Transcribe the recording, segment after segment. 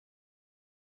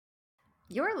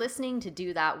You're listening to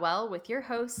Do That Well with your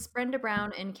hosts, Brenda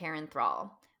Brown and Karen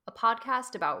Thrall, a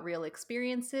podcast about real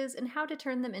experiences and how to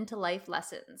turn them into life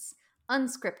lessons.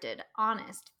 Unscripted,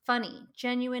 honest, funny,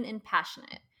 genuine, and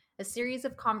passionate. A series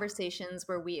of conversations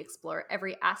where we explore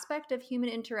every aspect of human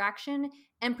interaction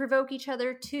and provoke each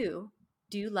other to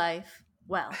do life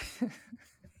well.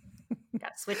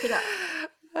 Gotta switch it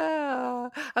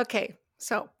up. Okay,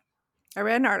 so I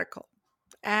read an article,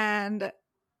 and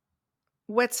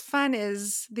what's fun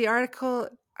is the article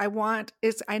I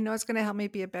know it's going to help me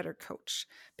be a better coach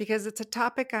because it's a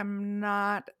topic I'm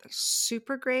not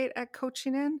super great at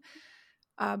coaching in,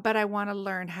 but I want to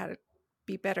learn how to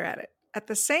be better at it. At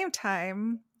the same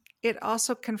time, it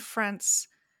also confronts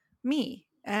me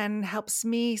and helps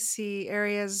me see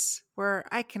areas where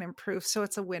I can improve. So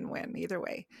it's a win-win either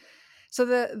way. So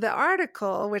the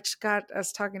article, which got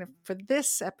us talking for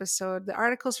this episode, the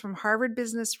article's from Harvard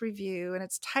Business Review, and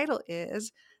its title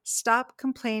is "Stop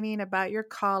Complaining About Your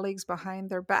Colleagues Behind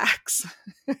Their Backs."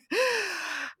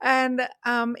 And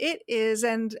it is,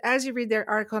 and as you read their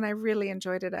article, and I really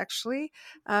enjoyed it actually,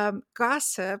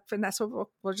 gossip, and that's what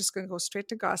we're just going to go straight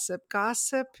to gossip.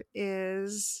 Gossip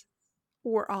is,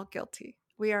 we're all guilty.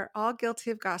 We are all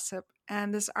guilty of gossip.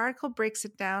 And this article breaks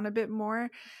it down a bit more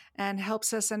and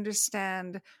helps us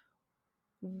understand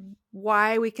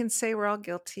why we can say we're all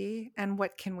guilty and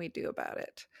what can we do about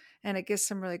it. And it gives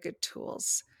some really good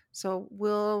tools. So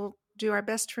we'll do our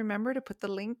best to remember to put the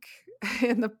link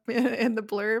in the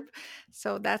blurb.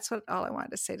 So that's all I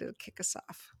wanted to say to kick us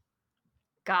off.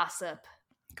 Gossip.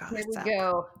 Gossip. Here we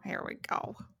go. Here we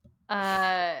go.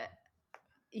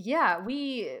 Yeah,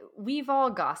 we've all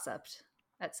gossiped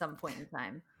at some point in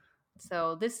time.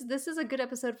 So this is a good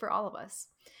episode for all of us.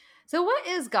 So what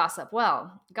is gossip?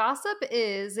 Well, gossip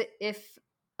is if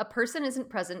a person isn't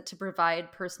present to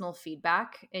provide personal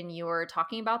feedback and you're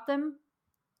talking about them,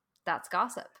 that's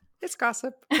gossip. It's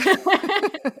gossip.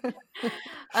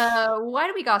 Why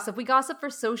do we gossip? We gossip for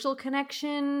social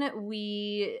connection.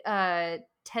 We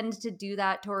tend to do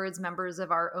that towards members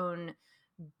of our own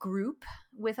group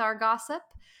with our gossip.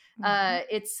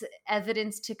 It's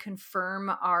evidence to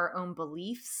confirm our own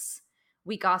beliefs.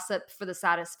 We gossip for the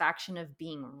satisfaction of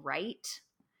being right.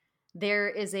 There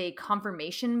is a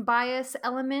confirmation bias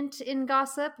element in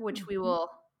gossip, which we will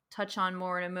touch on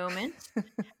more in a moment.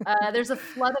 There's a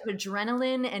flood of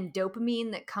adrenaline and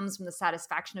dopamine that comes from the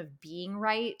satisfaction of being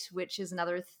right, which is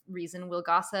another reason we'll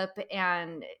gossip,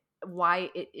 and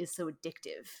why it is so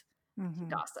addictive to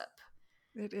gossip.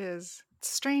 It is.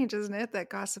 It's strange, isn't it, that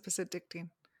gossip is addicting?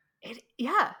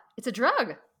 Yeah, it's a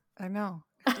drug. I know.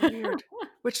 It's weird.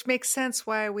 Which makes sense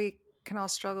why we can all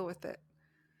struggle with it.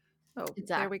 Oh, exactly.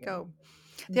 There we go.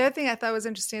 The other thing I thought was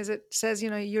interesting is it says, you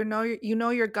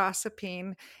know you're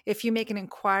gossiping if you make an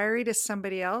inquiry to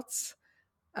somebody else.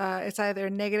 It's either a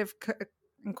negative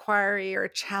inquiry or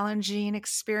a challenging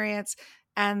experience,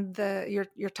 and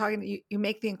you're talking. You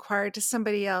make the inquiry to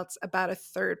somebody else about a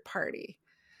third party.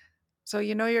 So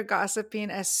you're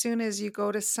gossiping as soon as you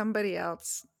go to somebody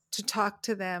else to talk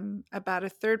to them about a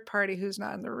third party who's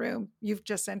not in the room. You've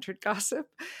just entered gossip.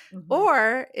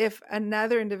 Or if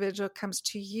another individual comes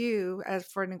to you as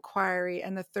for an inquiry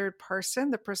and the third person,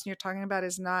 the person you're talking about,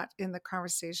 is not in the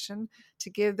conversation to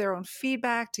give their own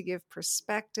feedback, to give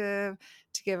perspective,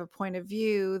 to give a point of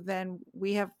view, then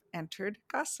we have entered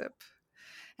gossip.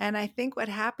 And I think what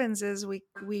happens is we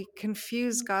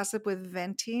confuse gossip with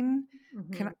venting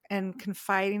and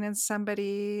confiding in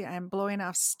somebody and blowing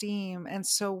off steam. And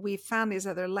so we found these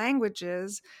other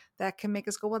languages that can make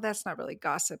us go, well, that's not really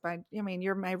gossip. I mean,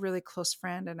 you're my really close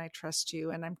friend and I trust you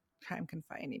and I'm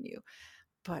confiding in you.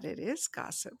 But it is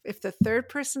gossip. If the third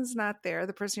person's not there,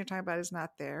 the person you're talking about is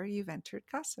not there, you've entered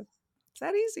gossip. It's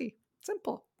that easy.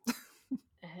 Simple.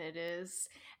 It is.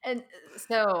 And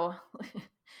so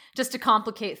just to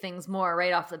complicate things more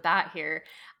right off the bat here,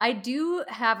 I do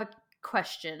have a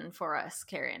question for us,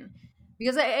 Karen,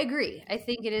 because I agree. I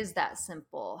think it is that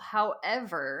simple.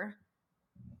 However,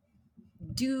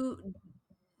 does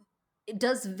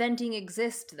venting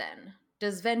exist then?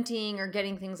 Does venting or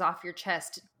getting things off your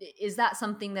chest, is that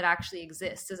something that actually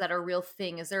exists? Is that a real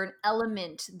thing? Is there an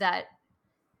element that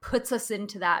puts us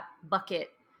into that bucket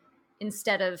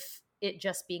instead of it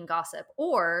just being gossip?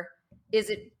 Or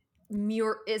is it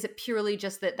purely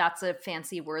just that that's a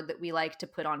fancy word that we like to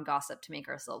put on gossip to make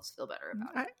ourselves feel better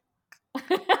about it?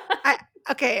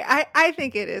 I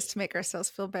think it is to make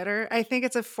ourselves feel better. I think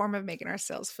it's a form of making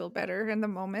ourselves feel better in the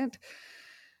moment.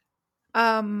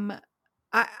 I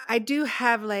do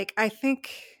have I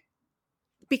think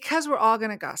because we're all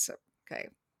going to gossip. Okay.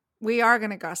 We are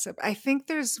going to gossip. I think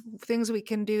there's things we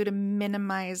can do to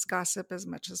minimize gossip as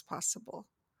much as possible.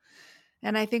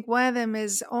 And I think one of them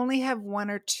is only have one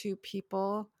or two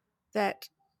people that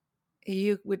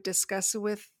you would discuss it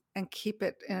with and keep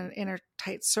it in an inner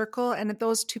tight circle. And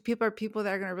those two people are people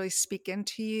that are going to really speak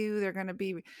into you. They're going to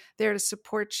be there to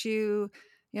support you.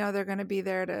 They're going to be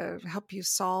there to help you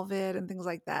solve it and things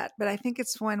like that. But I think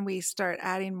it's when we start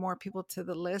adding more people to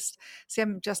the list. See,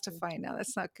 I'm justifying now.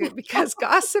 That's not good because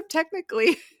gossip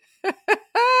technically,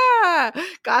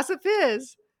 gossip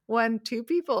is when two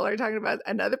people are talking about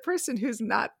another person who's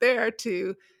not there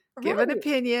to give an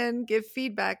opinion, give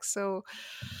feedback. So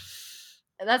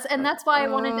that's why I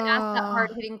wanted to ask that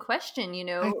hard-hitting question,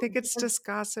 I think it's just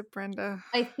gossip, Brenda.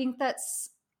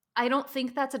 I don't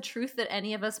think that's a truth that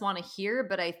any of us want to hear,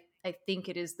 but I think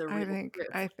it is the real truth.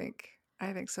 I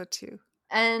think so too.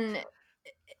 And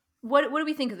what do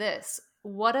we think of this?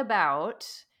 What about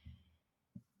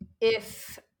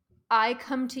if I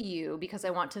come to you because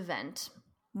I want to vent?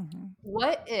 Mm-hmm.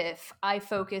 What if I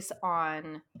focus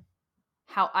on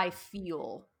how I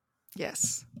feel?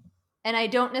 Yes. And I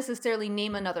don't necessarily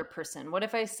name another person. What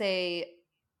if I say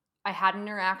I had an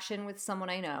interaction with someone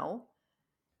I know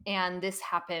and this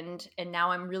happened and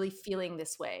now I'm really feeling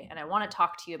this way and I want to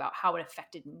talk to you about how it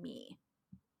affected me?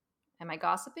 Am I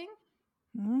gossiping?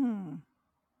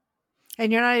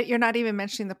 And you're not even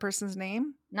mentioning the person's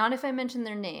name? Not if I mention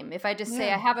their name. If I just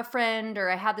say I have a friend or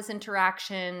I had this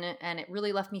interaction and it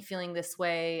really left me feeling this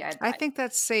way. I think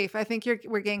that's safe. I think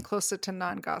we're getting closer to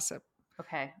non-gossip.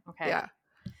 Okay. Yeah.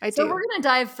 So we're going to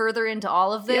dive further into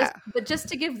all of this, but just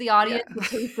to give the audience a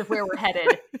taste of where we're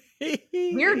headed,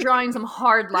 we're drawing some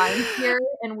hard lines here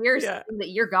and we're saying that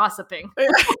you're gossiping.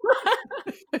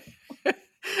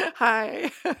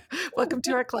 Hi, welcome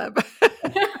to our club.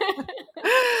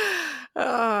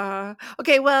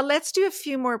 Okay, well, let's do a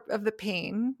few more of the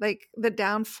pain, like the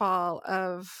downfall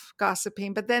of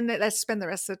gossiping, but then let's spend the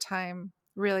rest of the time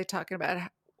really talking about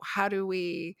how do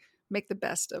we make the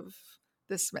best of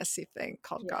this messy thing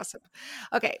called gossip.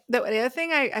 Okay, the other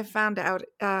thing I found out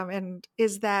and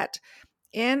is that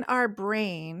in our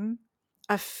brain,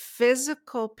 a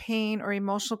physical pain or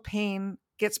emotional pain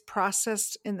gets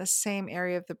processed in the same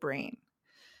area of the brain.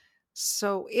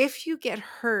 So if you get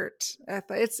hurt, I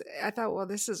thought, well,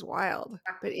 this is wild.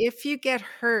 But if you get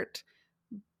hurt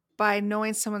by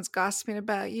knowing someone's gossiping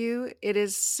about you, it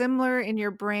is similar in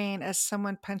your brain as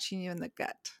someone punching you in the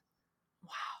gut.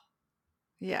 Wow.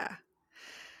 Yeah.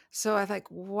 So I think,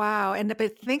 wow.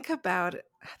 But think about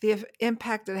the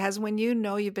impact it has when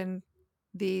you've been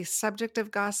the subject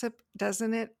of gossip,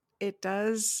 doesn't it? It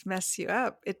does mess you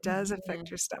up. It does affect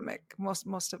your stomach,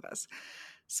 most of us.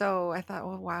 So I thought,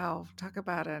 well, wow, talk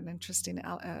about an interesting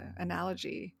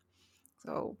analogy.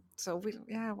 So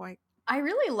why? I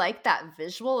really like that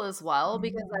visual as well,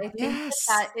 because I think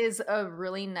that is a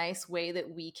really nice way that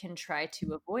we can try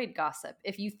to avoid gossip.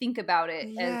 If you think about it,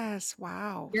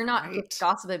 you're not just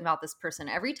gossiping about this person.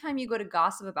 Every time you go to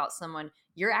gossip about someone,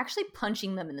 you're actually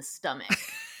punching them in the stomach.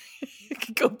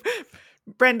 Go,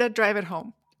 Brenda, drive it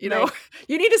home. You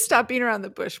need to stop being around the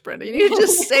bush, Brenda. You need to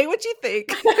just say what you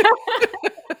think.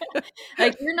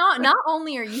 Like, you're not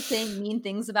only are you saying mean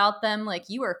things about them, like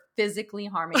you are physically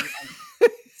harming them.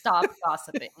 Stop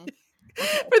gossiping. Okay.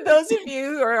 For those of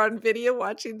you who are on video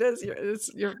watching this,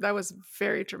 that was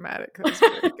very dramatic. That was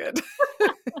very good.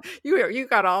 You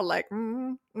got all like,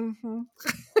 I'm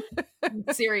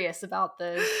serious about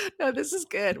this. No, this is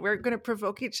good. We're going to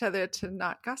provoke each other to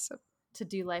not gossip. To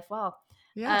do life well.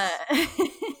 Yes.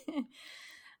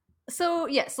 So,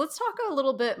 yes, let's talk a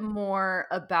little bit more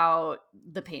about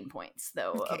the pain points,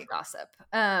 though, of gossip.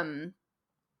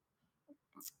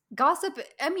 Gossip,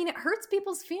 I mean, it hurts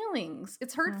people's feelings.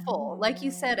 It's hurtful. Like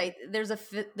you said, there's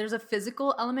a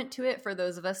physical element to it for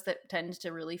those of us that tend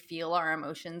to really feel our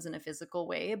emotions in a physical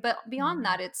way. But beyond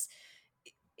that,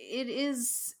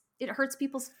 it hurts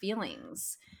people's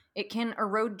feelings. It can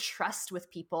erode trust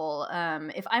with people.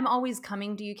 If I'm always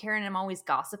coming to you, Karen, and I'm always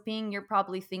gossiping, you're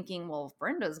probably thinking, well,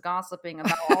 Brenda's gossiping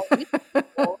about all these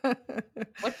people.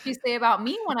 What do you say about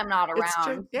me when I'm not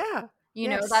around? Yeah. You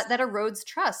know, that erodes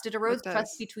trust. It erodes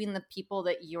trust between the people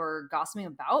that you're gossiping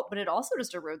about, but it also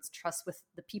just erodes trust with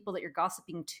the people that you're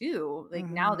gossiping to. Like,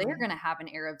 now they're going to have an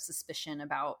air of suspicion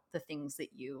about the things that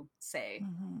you say,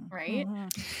 right?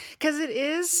 Because it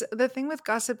is the thing with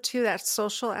gossip too, that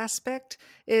social aspect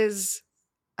is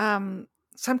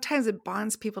sometimes it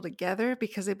bonds people together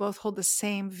because they both hold the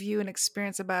same view and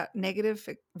experience about negative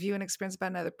view and experience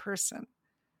about another person.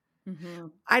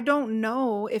 I don't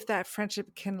know if that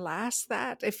friendship can last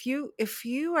that. If you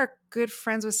are good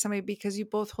friends with somebody because you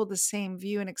both hold the same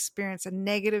view and experience, a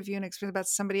negative view and experience about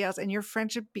somebody else, and your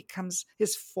friendship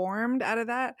is formed out of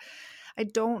that, I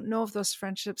don't know if those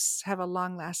friendships have a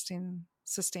long lasting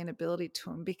sustainability to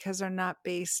them because they're not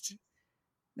based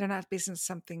in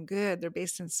something good. They're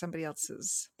based in somebody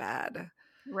else's bad.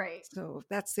 Right. So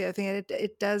that's the other thing.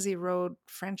 It does erode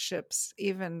friendships,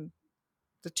 even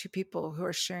the two people who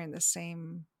are sharing the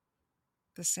same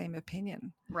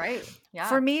opinion. Right. Yeah.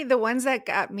 For me, the ones that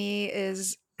got me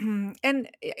is, and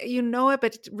you know it,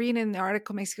 but reading the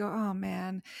article makes you go, oh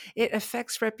man, it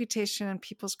affects reputation and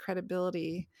people's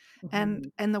credibility.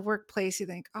 And in the workplace, you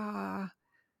think, like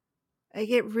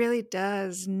it really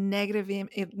does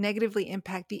negatively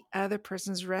impact the other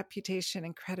person's reputation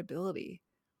and credibility.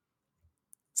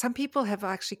 Some people have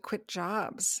actually quit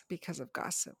jobs because of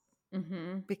gossip,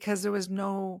 because there was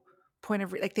no point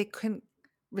of like they couldn't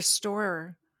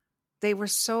restore. They were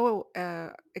so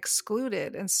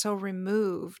excluded and so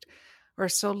removed or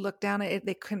so looked down at it,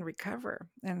 they couldn't recover,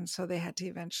 and so they had to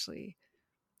eventually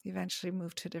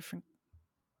move to a different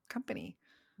company.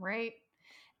 Right.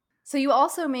 So you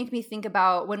also make me think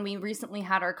about when we recently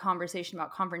had our conversation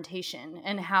about confrontation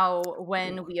and how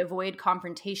when we avoid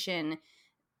confrontation,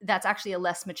 that's actually a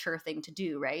less mature thing to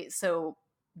do, right? So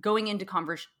going into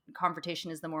confrontation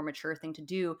is the more mature thing to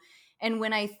do. And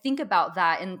when I think about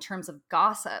that in terms of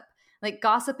gossip, like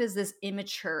gossip is this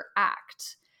immature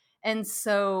act. And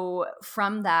so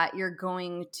from that, you're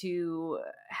going to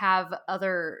have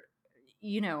other,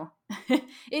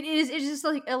 it's just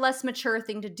like a less mature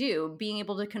thing to do. Being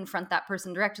able to confront that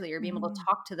person directly or being able to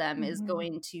talk to them is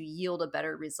going to yield a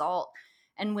better result.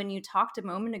 And when you talked a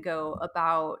moment ago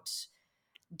about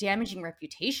damaging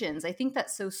reputations, I think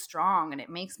that's so strong, and it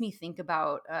makes me think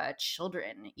about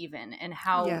children even, and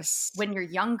how when you're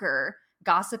younger,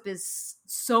 gossip is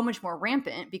so much more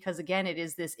rampant because again, it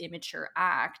is this immature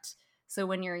act. So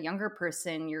when you're a younger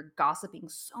person, you're gossiping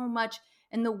so much,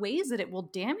 and the ways that it will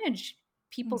damage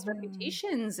people's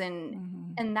reputations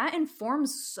and that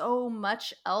informs so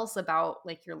much else about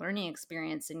like your learning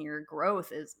experience and your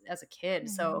growth as a kid.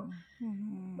 So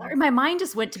my mind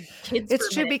just went to kids.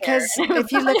 It's true because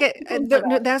if you look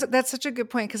at that's such a good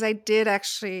point, because I did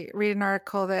actually read an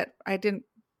article that I didn't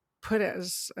put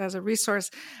as a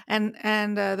resource, and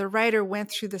the writer went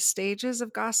through the stages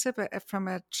of gossip from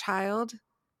a child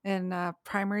in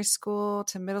primary school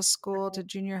to middle school to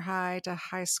junior high to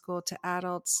high school to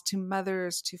adults to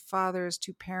mothers to fathers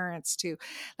to parents to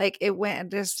like it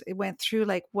went through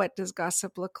like what does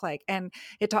gossip look like, and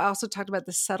it also talked about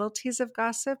the subtleties of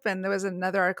gossip. And there was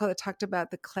another article that talked about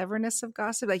the cleverness of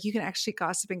gossip, like you can actually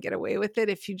gossip and get away with it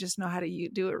if you just know how to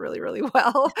do it really, really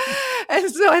well. And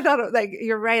so I thought, like,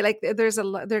 you're right, like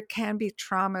there can be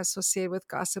trauma associated with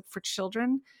gossip for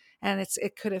children, and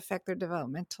it could affect their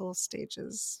developmental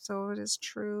stages. So it is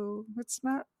true. It's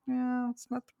not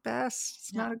the best.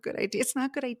 It's not a good idea. It's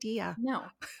not a good idea. No.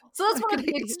 So that's one of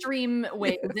the extreme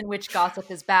ways in which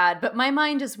gossip is bad. But my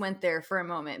mind just went there for a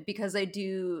moment because I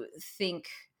do think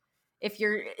if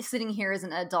you're sitting here as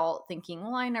an adult thinking,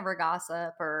 well, I never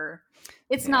gossip or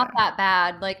it's not that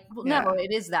bad. Like, well, no,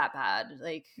 it is that bad.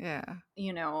 Like,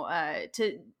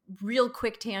 to real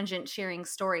quick tangent sharing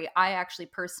story. I actually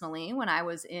personally, when I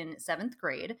was in 7th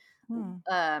grade,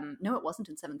 no, it wasn't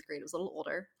in 7th grade. It was a little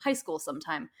older, high school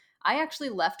sometime. I actually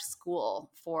left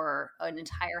school for an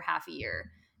entire half a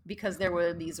year because there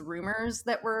were these rumors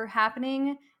that were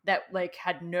happening that like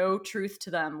had no truth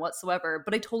to them whatsoever.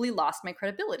 But I totally lost my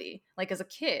credibility like as a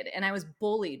kid. And I was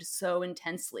bullied so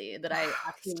intensely that I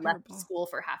actually left school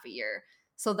for half a year.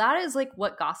 So that is like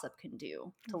what gossip can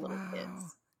do to little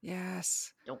kids.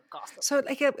 Yes. Don't gossip. So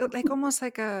like almost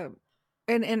like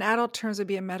in adult terms would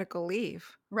be a medical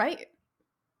leave. Right.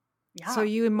 Yeah. So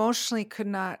you emotionally could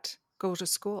not go to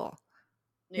school.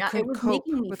 Yeah, it was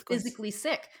making me physically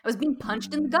sick. I was being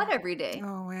punched in the gut every day.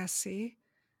 Oh, yeah, see?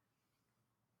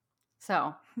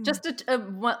 So just a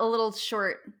little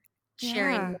short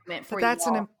sharing moment for you. That's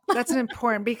an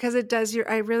important, because it does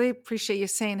I really appreciate you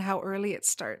saying how early it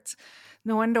starts.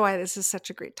 No wonder why this is such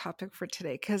a great topic for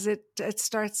today, because it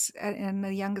starts in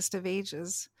the youngest of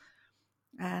ages.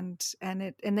 And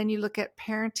then you look at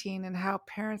parenting and how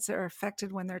parents are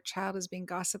affected when their child is being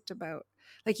gossiped about.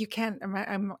 Like you can't.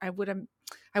 I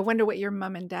wonder what your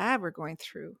mom and dad were going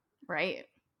through. Right.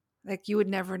 Like you would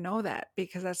never know that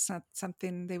because that's not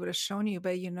something they would have shown you.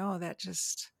 But that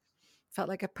just felt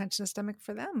like a punch in the stomach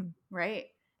for them. Right.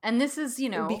 And this is,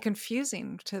 it would be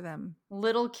confusing to them.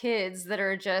 Little kids that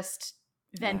are just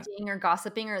venting or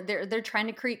gossiping, or they're trying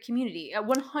to create community.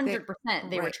 100%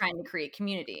 they were trying to create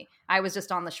community. I was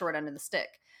just on the short end of the stick.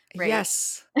 Right?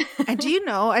 Yes. And do you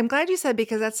know, I'm glad you said,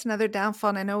 because that's another downfall,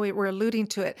 and I know we're alluding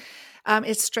to it.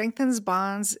 It strengthens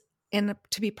bonds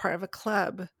to be part of a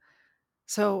club.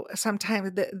 So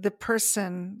sometimes the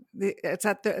person, it's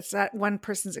at one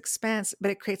person's expense, but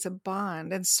it creates a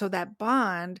bond. And so that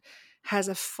bond has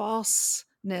a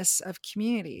falseness of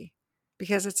community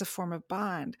because it's a form of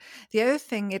bond. The other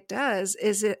thing it does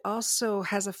is it also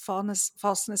has a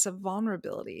falseness of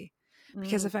vulnerability.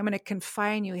 Because if I'm going to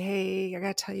confine you, hey, I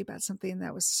got to tell you about something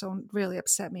that was so really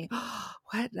upset me.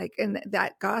 What? Like, and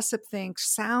that gossip thing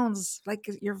sounds like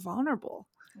you're vulnerable.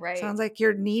 Right. Sounds like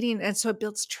you're needing, and so it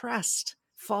builds trust,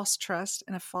 false trust,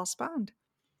 and a false bond.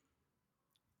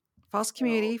 False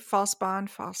community, false bond,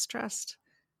 false trust.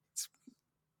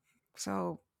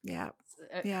 So, yeah.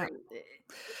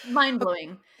 Mind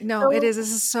blowing. No, it is.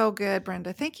 This is so good,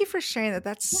 Brenda. Thank you for sharing that.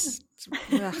 That's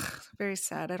very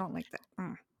sad. I don't like that.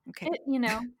 Okay.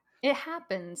 It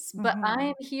happens, but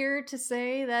I'm here to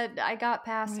say that I got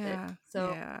past it.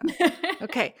 So,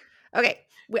 Okay.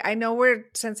 I know we're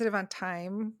sensitive on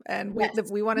time, and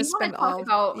we want to spend all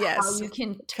about how you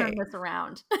can turn this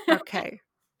around. Okay.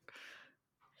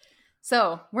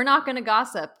 So we're not going to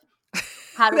gossip.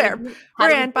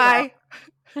 Bye.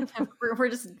 We're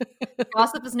just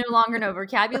gossip is no longer no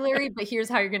vocabulary, but here's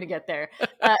how you're going to get there.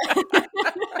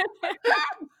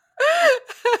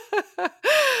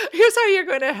 Here's how you're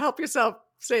going to help yourself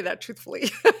say that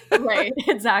truthfully. Right,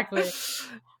 exactly. So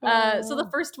the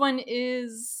first one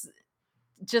is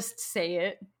just say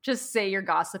it. Just say you're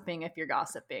gossiping if you're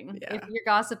gossiping. Yeah. If you're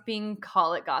gossiping,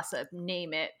 call it gossip.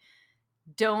 Name it.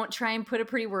 Don't try and put a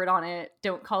pretty word on it.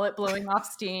 Don't call it blowing off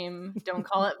steam. Don't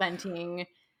call it venting.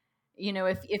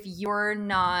 If you're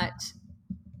not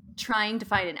trying to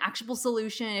find an actionable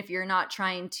solution, if you're not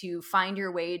trying to find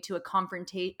your way to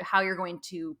how you're going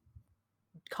to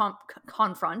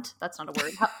confront, that's not a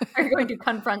word, how are you going to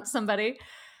confront somebody,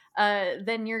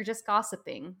 then you're just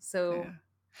gossiping. So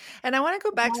And I want to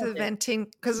go back to the venting,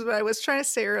 because what I was trying to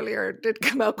say earlier didn't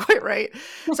come out quite right.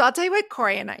 So I'll tell you what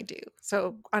Corey and I do.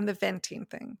 So on the venting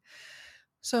thing.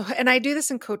 So, and I do this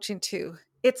in coaching too.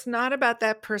 It's not about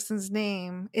that person's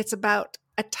name. It's about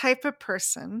a type of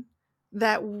person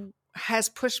that has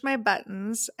pushed my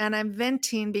buttons, and I'm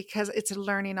venting because it's a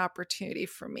learning opportunity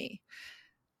for me.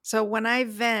 So when I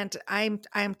vent, I'm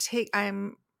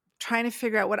trying to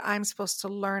figure out what I'm supposed to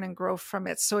learn and grow from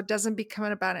it. So it doesn't become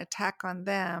about an attack on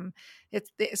them.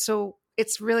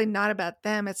 It's really not about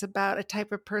them. It's about a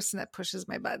type of person that pushes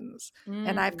my buttons.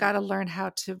 And I've got to learn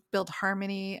how to build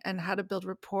harmony and how to build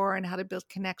rapport and how to build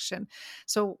connection.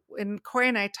 So when Corey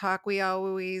and I talk, we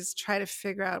always try to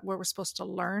figure out what we're supposed to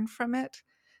learn from it.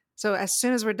 So as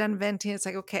soon as we're done venting, it's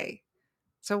like, okay,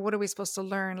 so what are we supposed to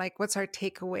learn? Like, what's our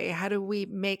takeaway? How do we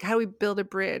build a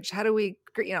bridge? How do we,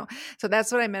 so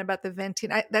that's what I meant about the venting.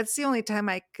 That's the only time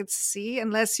I could see,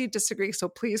 unless you disagree. So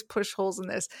please push holes in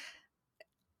this.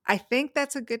 I think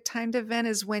that's a good time to vent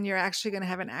is when you're actually going to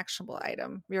have an actionable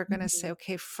item. You're going to say,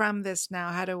 okay, from this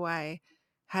now, how do I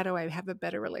have a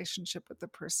better relationship with the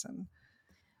person?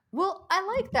 Well, I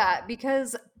like that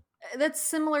because that's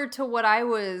similar to what I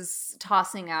was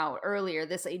tossing out earlier,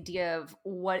 this idea of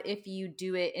what if you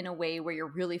do it in a way where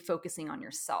you're really focusing on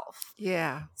yourself.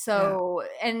 Yeah. So,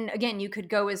 and again, you could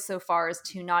go so far as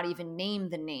to not even name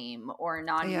the name or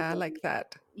not. Yeah, I like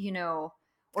that.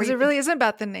 Or because it really isn't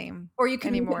about the name. Or you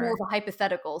can make it more of a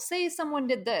hypothetical. Say someone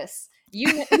did this.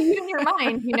 You in your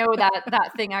mind,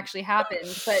 that thing actually happened.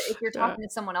 But if you're talking to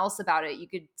someone else about it, you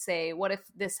could say, what if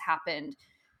this happened?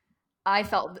 I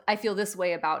feel this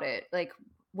way about it. Like,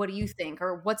 what do you think?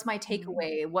 Or what's my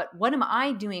takeaway? What am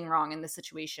I doing wrong in this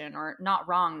situation? Or not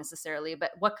wrong necessarily,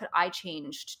 but what could I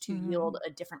change to yield a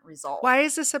different result? Why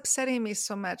is this upsetting me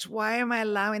so much? Why am I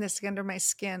allowing this to get under my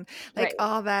skin? Like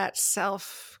all that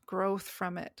self-growth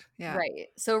from it. Yeah. Right.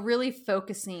 So really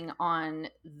focusing on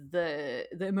the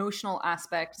emotional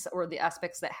aspects or the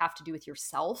aspects that have to do with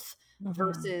yourself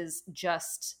versus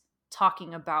just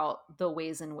talking about the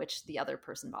ways in which the other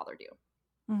person bothered you.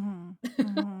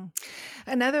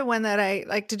 Another one that I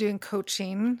like to do in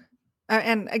coaching,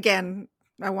 and again,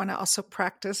 I want to also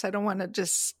practice. I don't want to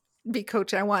just be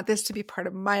coaching. I want this to be part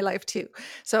of my life too.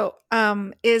 So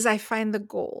is I find the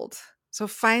gold. So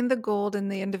find the gold in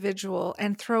the individual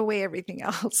and throw away everything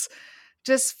else.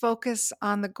 Just focus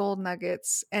on the gold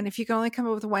nuggets. And if you can only come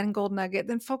up with one gold nugget,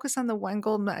 then focus on the one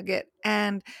gold nugget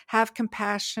and have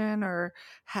compassion or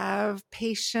have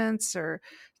patience, or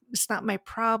it's not my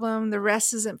problem. The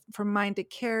rest isn't for mine to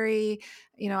carry.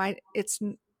 It's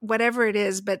whatever it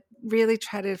is, but really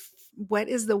try to, what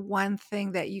is the one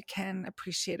thing that you can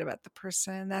appreciate about the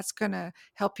person? That's going to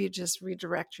help you just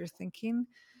redirect your thinking.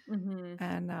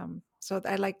 And so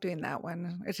I like doing that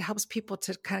one. It helps people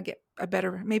to kind of get a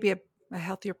better, maybe a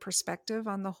healthier perspective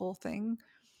on the whole thing.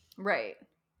 Right.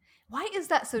 Why is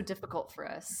that so difficult for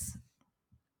us?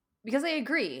 because I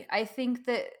agree. I think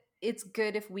that it's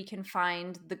good if we can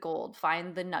find the gold,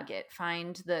 find the nugget,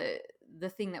 find the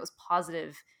thing that was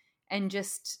positive, and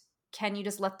just, can you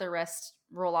just let the rest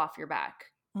roll off your back?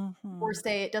 Mm-hmm. Or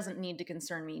say it doesn't need to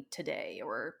concern me today,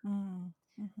 or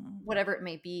Mm-hmm. whatever it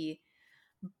may be.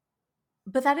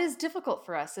 But that is difficult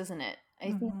for us, isn't it? I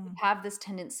think we have this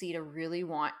tendency to really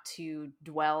want to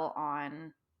dwell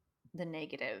on the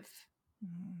negative.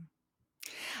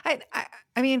 I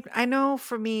mean, I know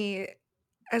for me,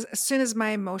 as soon as my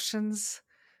emotions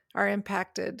are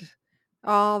impacted,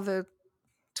 all the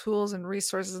tools and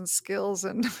resources and skills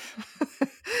and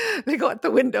they go out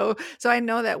the window. So I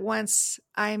know that once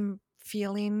I'm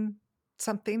feeling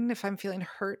something, if I'm feeling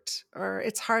hurt, or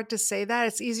it's hard to say that,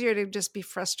 it's easier to just be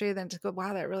frustrated than to go,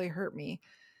 wow, that really hurt me.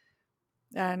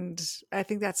 And I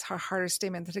think that's a harder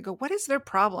statement than to go, what is their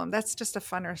problem? That's just a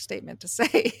funner statement to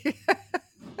say.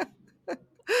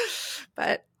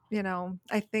 But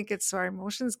I think it's our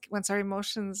emotions. Once our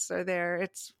emotions are there,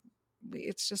 it's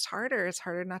just harder. It's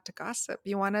harder not to gossip.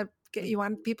 You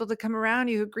want people to come around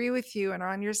you who agree with you and are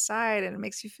on your side, and it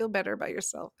makes you feel better about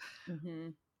yourself. Mm-hmm.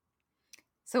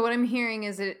 So what I'm hearing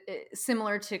is it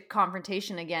similar to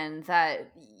confrontation again,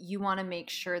 that you want to make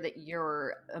sure that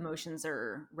your emotions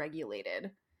are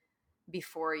regulated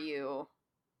before you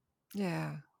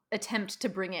attempt to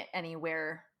bring it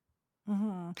anywhere.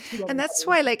 Mm-hmm. And that's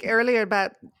why, like earlier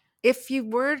about, if you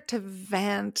were to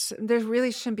vent, there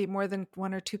really shouldn't be more than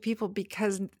one or two people,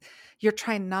 because you're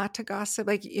trying not to gossip.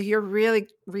 Like, you're really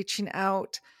reaching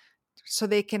out so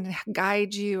they can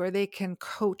guide you, or they can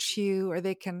coach you, or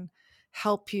they can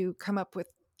help you come up with,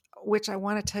 which I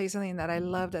want to tell you something that I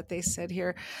love that they said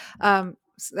here.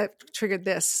 That triggered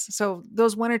this. So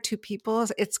those one or two people,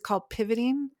 it's called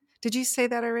pivoting. Did you say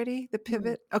that already? The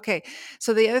pivot? Mm-hmm. Okay.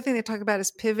 So the other thing they talk about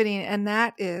is pivoting, and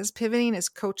pivoting is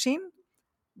coaching,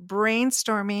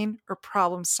 brainstorming, or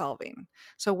problem solving.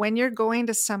 So when you're going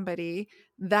to somebody,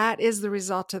 that is the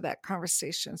result of that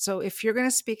conversation. So if you're going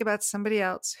to speak about somebody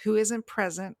else who isn't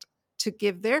present to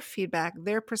give their feedback,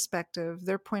 their perspective,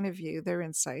 their point of view, their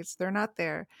insights, they're not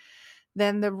there,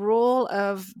 then the role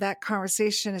of that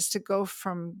conversation is to go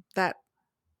from that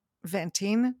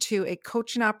venting to a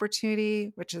coaching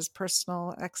opportunity, which is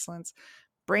personal excellence,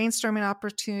 brainstorming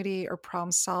opportunity, or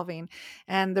problem solving.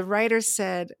 And the writer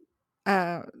said,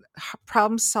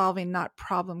 problem solving, not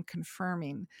problem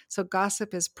confirming. So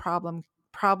gossip is problem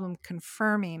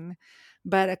confirming,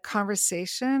 but a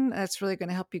conversation that's really going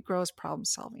to help you grow is problem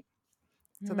solving.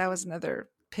 So that was another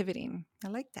pivoting. I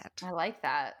like that. I like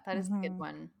that. That is a good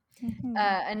one.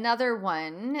 Another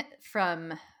one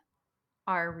from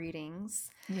our readings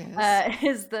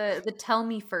is the tell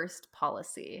me first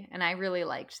policy, and I really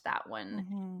liked that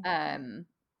one.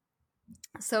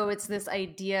 So it's this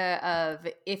idea of,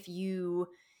 if you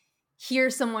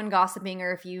hear someone gossiping,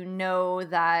 or if you know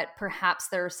that perhaps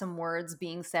there are some words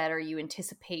being said, or you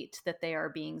anticipate that they are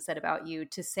being said about you,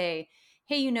 to say,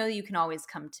 hey, you can always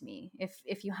come to me if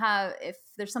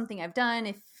there's something I've done,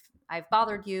 if I've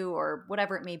bothered you, or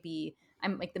whatever it may be.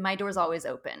 I'm like, my door's always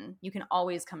open. You can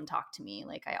always come talk to me.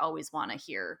 Like, I always want to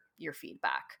hear your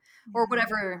feedback, or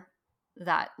whatever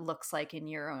that looks like in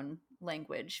your own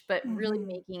language, but really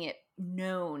making it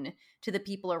known to the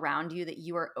people around you that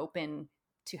you are open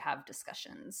to have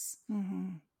discussions.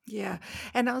 Yeah.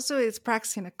 And also it's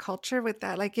practicing a culture with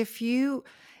that. Like, if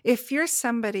you're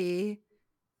somebody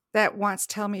that wants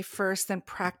tell me first, then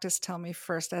practice tell me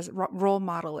first, as role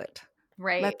model it.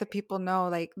 Right. Let the people know,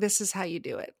 like, this is how you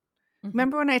do it.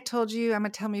 Remember when I told you I'm a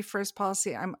tell me first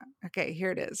policy? Okay, here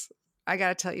it is. I got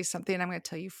to tell you something. I'm going to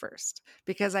tell you first,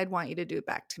 because I'd want you to do it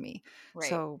back to me. Right.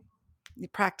 So you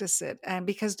practice it. And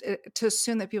because to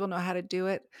assume that people know how to do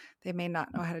it, they may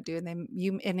not know how to do it. And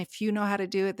if you know how to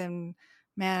do it, then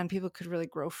man, people could really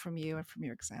grow from you and from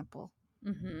your example.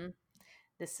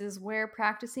 This is where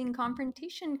practicing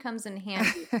confrontation comes in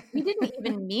handy. We didn't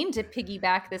even mean to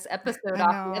piggyback this episode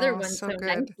off the other one so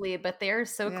nicely, but they're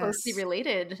so closely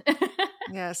related.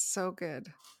 Yes, so good.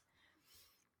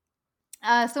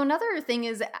 So another thing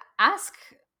is, ask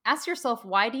yourself,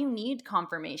 why do you need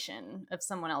confirmation of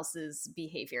someone else's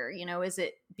behavior? Is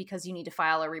it because you need to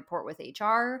file a report with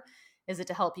HR? Is it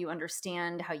to help you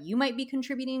understand how you might be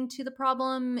contributing to the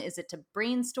problem? Is it to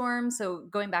brainstorm? So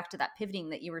going back to that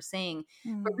pivoting that you were saying,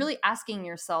 but really asking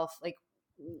yourself, like,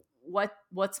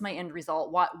 what's my end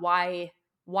result? Why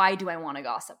do I want to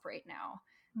gossip right now?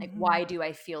 Like, why do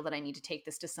I feel that I need to take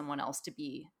this to someone else to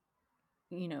be,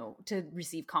 to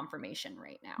receive confirmation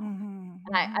right now?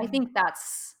 And I think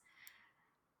that's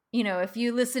if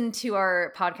you listen to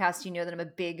our podcast, you know that I'm a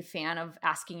big fan of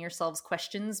asking yourselves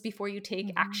questions before you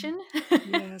take action.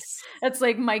 Yes. That's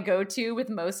like my go-to with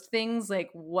most things. Like,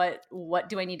 what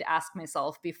do I need to ask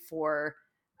myself before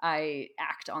I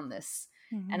act on this?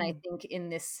 And I think in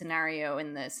the scenario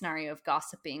of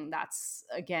gossiping, that's,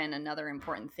 again, another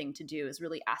important thing to do, is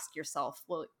really ask yourself,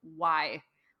 well, why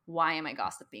am I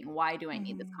gossiping? Why do I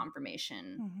need this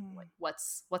confirmation?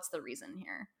 What's the reason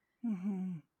here?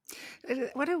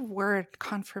 What a word,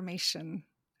 confirmation.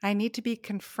 I need to be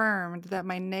confirmed that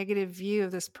my negative view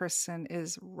of this person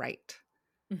is right.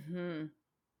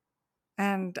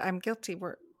 And I'm guilty.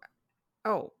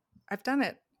 I've done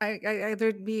it.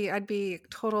 I'd be a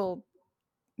total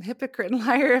hypocrite and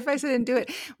liar if I didn't do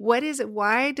it. What is it?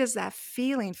 Why does that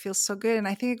feeling feel so good? And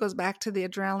I think it goes back to the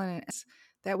adrenaline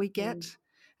that we get.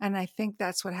 And I think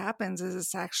that's what happens, is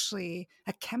it's actually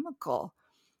a chemical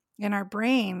in our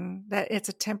brain that it's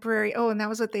a temporary. Oh, and that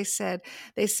was what they said.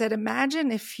 They said,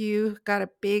 imagine if you got a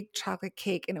big chocolate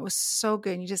cake and it was so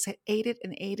good, and you just ate it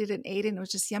and ate it and ate it, and it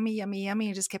was just yummy, yummy, yummy.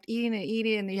 You just kept eating and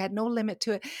eating, and you had no limit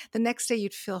to it. The next day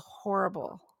you'd feel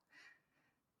horrible.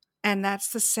 And that's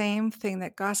the same thing,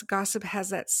 that gossip has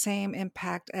that same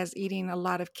impact as eating a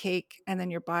lot of cake and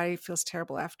then your body feels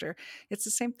terrible after. It's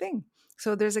the same thing.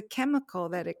 So there's a chemical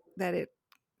that it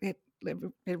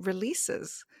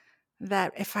releases,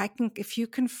 that if you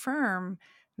confirm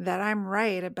that I'm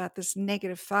right about this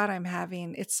negative thought I'm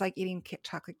having, it's like eating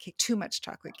chocolate cake, too much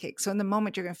chocolate cake. So in the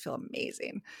moment you're going to feel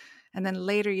amazing. And then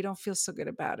later you don't feel so good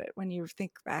about it. When you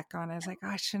think back on it, it's like, oh,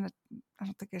 I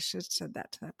don't think I should have said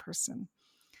that to that person.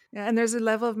 Yeah, and there's a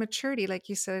level of maturity, like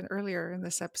you said earlier in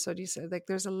this episode. You said, like,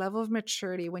 there's a level of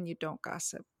maturity when you don't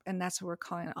gossip, and that's what we're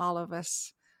calling all of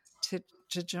us to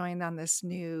join on this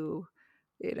new,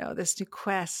 this new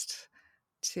quest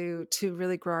to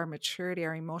really grow our maturity,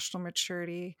 our emotional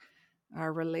maturity,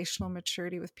 our relational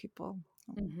maturity with people.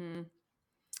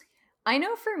 I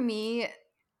know for me,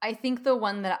 I think the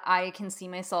one that I can see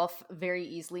myself very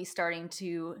easily starting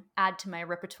to add to my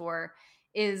repertoire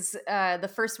is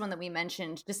the first one that we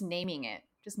mentioned, just naming it,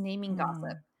 just naming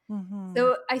gossip.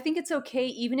 So I think it's okay,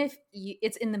 even if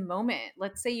it's in the moment.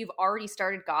 Let's say you've already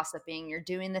started gossiping, you're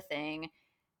doing the thing,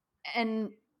 and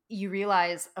you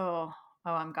realize, oh,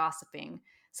 I'm gossiping.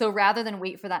 So rather than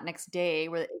wait for that next day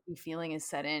where the icky feeling is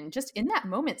set in, just in that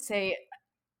moment say,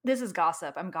 this is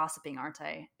gossip. I'm gossiping, aren't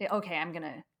I? Okay, I'm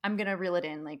gonna reel it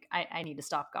in. Like, I need to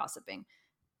stop gossiping.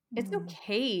 It's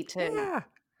okay to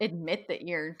admit that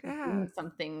you're doing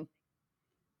something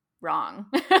wrong.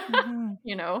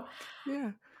 Yeah.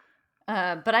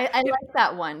 But I like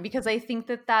that one, because I think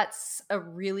that that's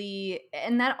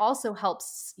and that also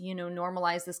helps,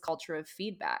 normalize this culture of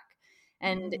feedback.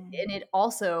 And it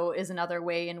also is another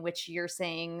way in which you're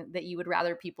saying that you would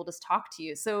rather people just talk to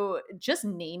you. So just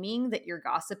naming that you're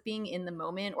gossiping in the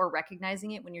moment, or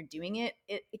recognizing it when you're doing it,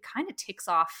 it kind of ticks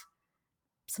off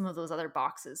some of those other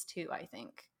boxes too, I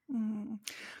think.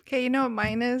 Okay, what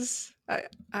mine is?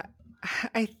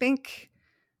 I think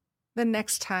the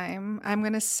next time I'm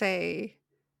going to say,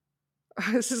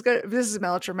 this is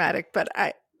melodramatic, but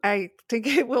I think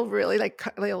it will really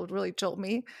it'll really jolt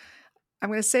me. I'm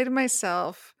going to say to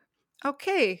myself,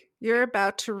 okay, you're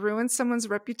about to ruin someone's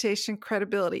reputation,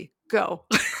 credibility. Go.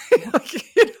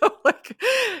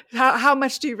 How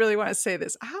much do you really want to say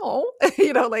this? How?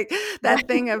 That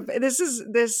thing of this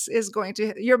is going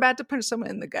to, you're about to punch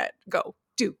someone in the gut. Go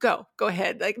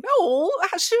ahead. Like, no,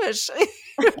 shush.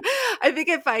 I think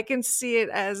if I can see it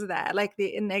as that, like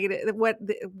the negative,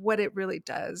 what it really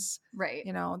does, right?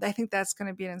 I think that's going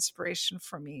to be an inspiration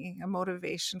for me, a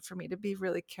motivation for me to be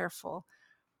really careful,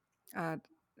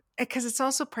 because it's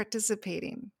also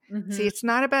participating. See, it's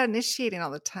not about initiating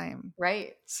all the time,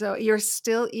 right? So you're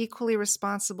still equally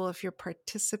responsible if you're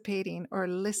participating or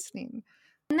listening.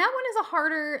 And that one is a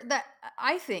harder, that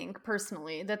I think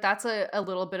personally that's a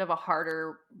little bit of a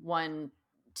harder one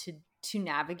to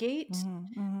navigate.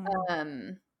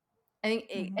 I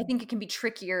think it can be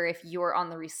trickier if you're on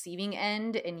the receiving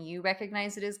end and you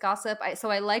recognize it as gossip. So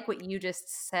I like what you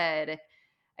just said.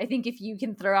 I think if you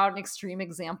can throw out an extreme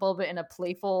example, but in a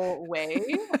playful way,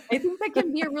 I think that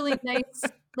can be a really nice,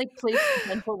 like, playful,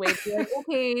 gentle way to be like,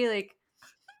 okay, like,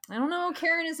 I don't know,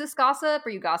 Karen, is this gossip?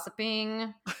 Are you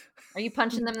gossiping? Are you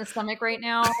punching them in the stomach right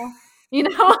now? Like,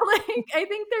 I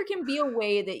think there can be a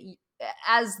way that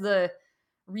as the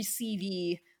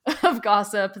receivee of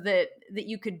gossip, that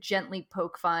you could gently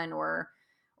poke fun or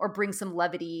bring some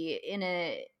levity in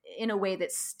a way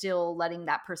that's still letting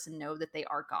that person know that they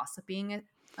are gossiping.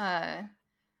 A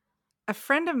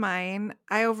friend of mine,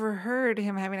 I overheard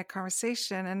him having a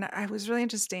conversation, and I was really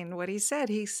interesting what he said.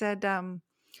 He said,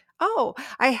 Oh,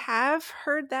 I have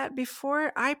heard that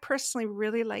before. I personally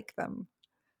really like them.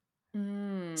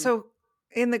 So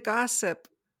in the gossip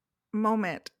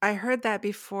moment, I heard that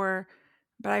before,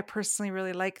 but I personally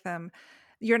really like them.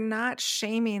 You're not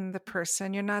shaming the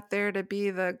person. You're not there to be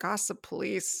the gossip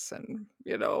police and,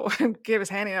 give us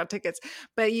handing out tickets,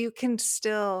 but you can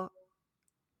still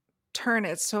turn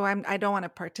it. So I don't want to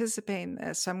participate in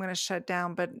this. So I'm going to shut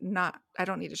down, but I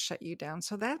don't need to shut you down.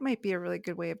 So that might be a really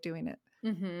good way of doing it.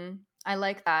 I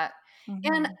like that.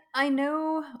 And I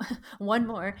know one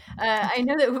more. I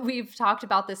know that we've talked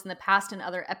about this in the past in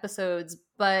other episodes,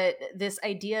 but this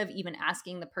idea of even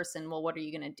asking the person, well, what are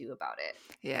you going to do about it?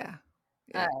 Yeah.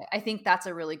 I think that's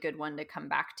a really good one to come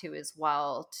back to as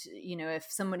well. If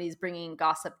somebody's bringing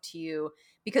gossip to you,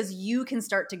 because you can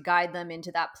start to guide them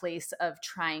into that place of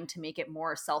trying to make it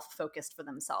more self-focused for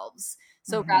themselves.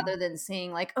 So rather than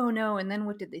saying like, oh no, and then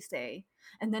what did they say?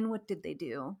 And then what did they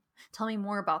do? Tell me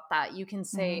more about that. You can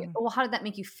say, oh, well, how did that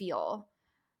make you feel?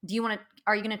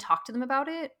 Are you going to talk to them about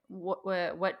it? What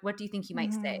do you think you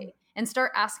might say? And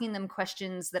start asking them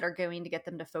questions that are going to get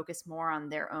them to focus more on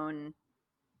their own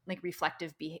like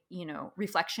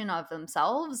reflection of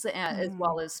themselves, as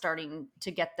well as starting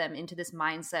to get them into this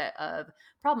mindset of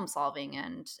problem solving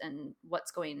and what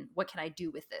can I do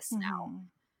with this now?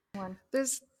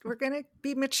 We're going to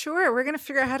be mature. We're going to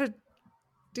figure out how to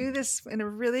do this in a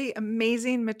really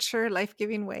amazing, mature,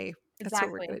 life-giving way. That's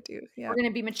what we're going to do. Yeah. We're going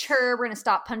to be mature. We're going to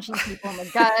stop punching people in the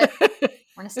gut. We're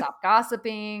going to stop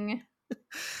gossiping.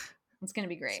 It's going to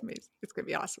be great. It's going to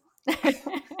be awesome.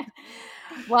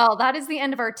 Well, that is the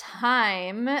end of our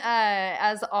time.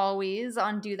 As always,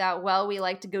 on Do That Well, we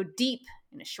like to go deep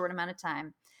in a short amount of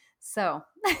time. So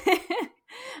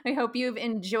I hope you've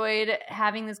enjoyed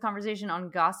having this conversation on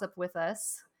gossip with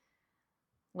us,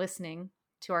 listening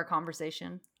to our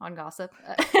conversation on gossip.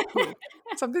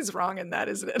 Something's wrong in that,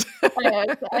 isn't it?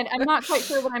 I'm not quite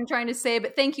sure what I'm trying to say,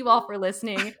 but thank you all for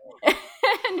listening.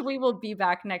 And we will be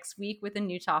back next week with a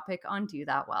new topic on Do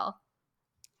That Well.